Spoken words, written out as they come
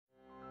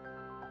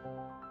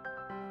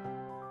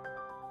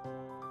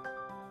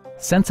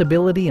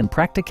Sensibility and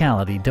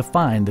practicality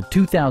define the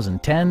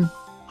 2010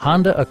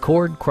 Honda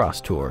Accord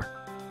Crosstour.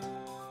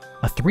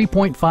 A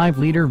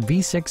 3.5-liter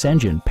V6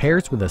 engine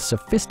pairs with a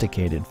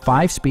sophisticated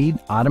 5-speed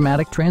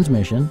automatic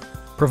transmission,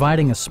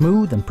 providing a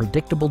smooth and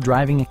predictable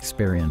driving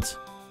experience.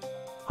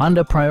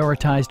 Honda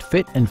prioritized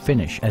fit and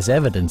finish as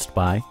evidenced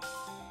by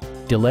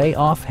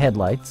delay-off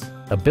headlights,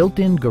 a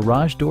built-in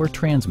garage door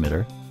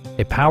transmitter,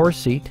 a power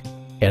seat,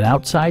 an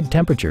outside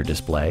temperature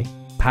display,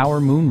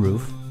 power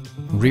moonroof,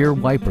 rear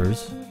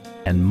wipers,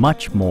 and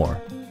much more.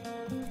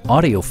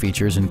 Audio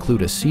features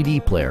include a CD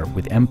player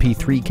with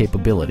MP3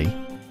 capability,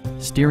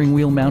 steering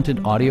wheel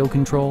mounted audio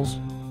controls,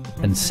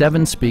 and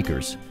 7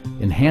 speakers,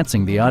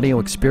 enhancing the audio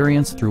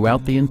experience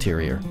throughout the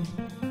interior.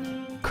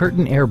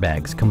 Curtain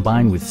airbags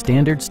combine with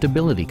standard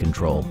stability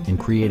control in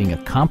creating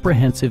a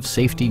comprehensive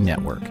safety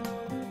network.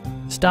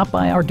 Stop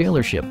by our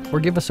dealership or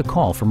give us a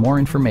call for more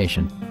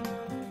information.